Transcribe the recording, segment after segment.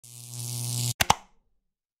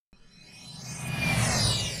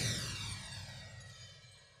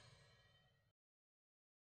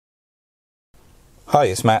Hi,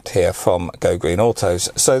 it's Matt here from Go Green Autos.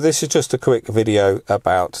 So this is just a quick video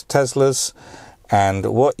about Teslas and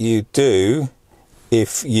what you do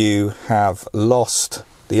if you have lost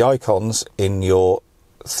the icons in your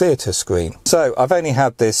theatre screen. So I've only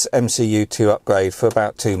had this MCU2 upgrade for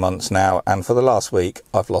about 2 months now, and for the last week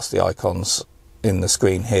I've lost the icons in the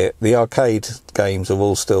screen here. The arcade games are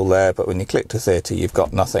all still there, but when you click to theatre you've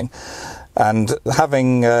got nothing. And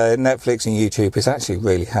having Netflix and YouTube is actually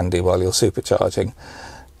really handy while you're supercharging.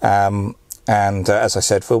 As I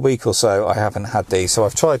said, for a week or so I haven't had these. So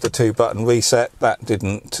I've tried the 2-button reset. That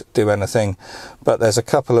didn't do anything. But there's a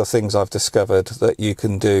couple of things I've discovered that you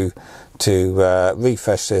can do to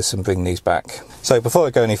refresh this and bring these back. So before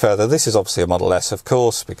I go any further, this is obviously a Model S, of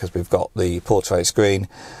course, because we've got the portrait screen.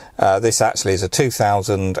 This actually is a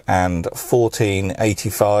 2014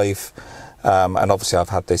 85. And obviously I've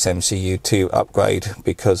had this MCU2 upgrade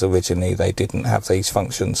because originally they didn't have these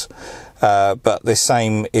functions. But this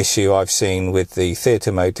same issue I've seen with the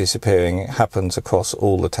theatre mode disappearing happens across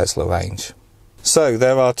all the Tesla range. So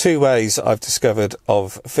there are 2 ways I've discovered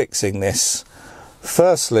of fixing this.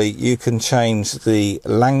 Firstly, you can change the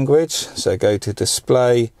language. So go to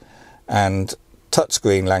display and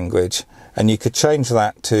touchscreen language, and you could change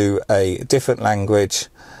that to a different language.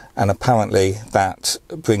 And apparently that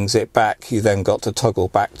brings it back. You then got to toggle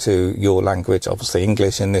back to your language, obviously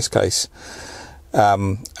English in this case.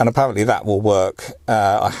 And apparently that will work.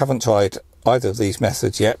 I haven't tried either of these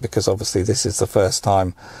methods yet because obviously this is the first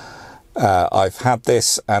time I've had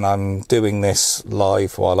this, and I'm doing this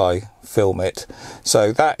live while I film it.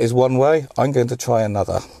 So that is one way. I'm going to try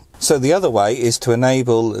another. So the other way is to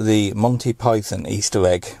enable the Monty Python Easter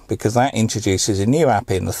egg, because that introduces a new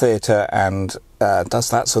app in the theatre and does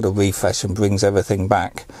that sort of refresh and brings everything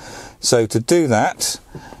back. So to do that,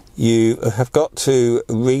 you have got to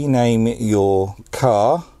rename your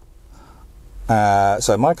car.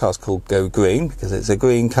 So my car's called Go Green because it's a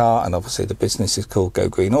green car, and obviously the business is called Go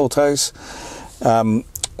Green Autos.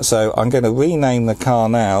 So I'm going to rename the car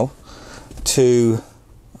now to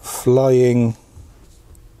Flying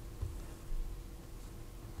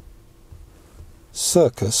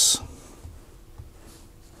Circus.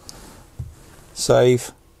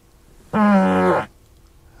 Save. And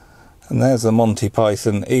there's the Monty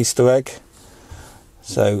Python Easter egg.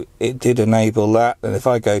 So it did enable that. And if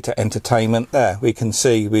I go to entertainment, there we can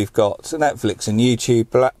see we've got Netflix and YouTube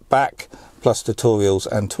back, plus tutorials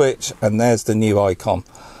and Twitch. And there's the new icon,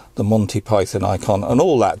 the Monty Python icon. And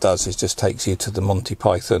all that does is just takes you to the Monty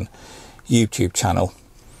Python YouTube channel,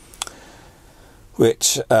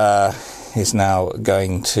 which is now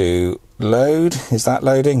going to load. Is that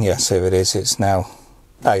loading? Yes, here it is. It's now,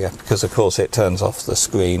 oh yeah, because of course it turns off the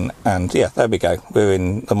screen, and yeah, there we go, we're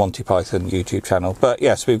in the Monty Python YouTube channel. But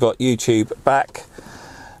yes, we've got YouTube back,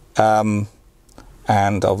 and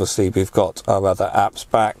obviously we've got our other apps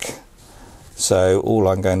back. So all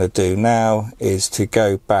I'm going to do now is to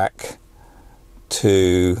go back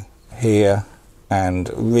to here and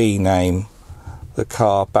rename the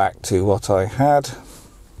car back to what I had.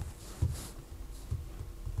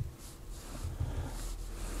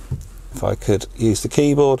 If I could use the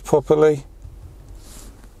keyboard properly,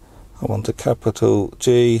 I want a capital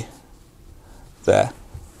G there,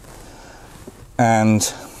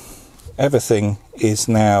 and everything is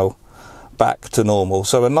now back to normal.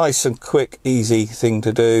 So a nice and quick, easy thing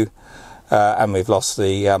to do, and we've lost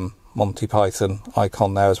the Monty Python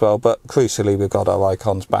icon there as well, but crucially we've got our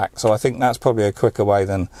icons back. So I think that's probably a quicker way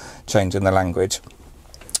than changing the language.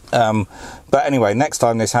 But anyway, next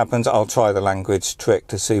time this happens, I'll try the language trick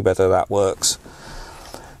to see whether that works.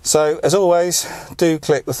 So as always, do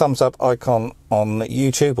click the thumbs up icon on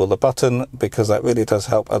YouTube, or the button, because that really does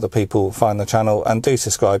help other people find the channel, and do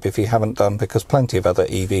subscribe if you haven't done, because plenty of other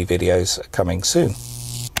EV videos are coming soon.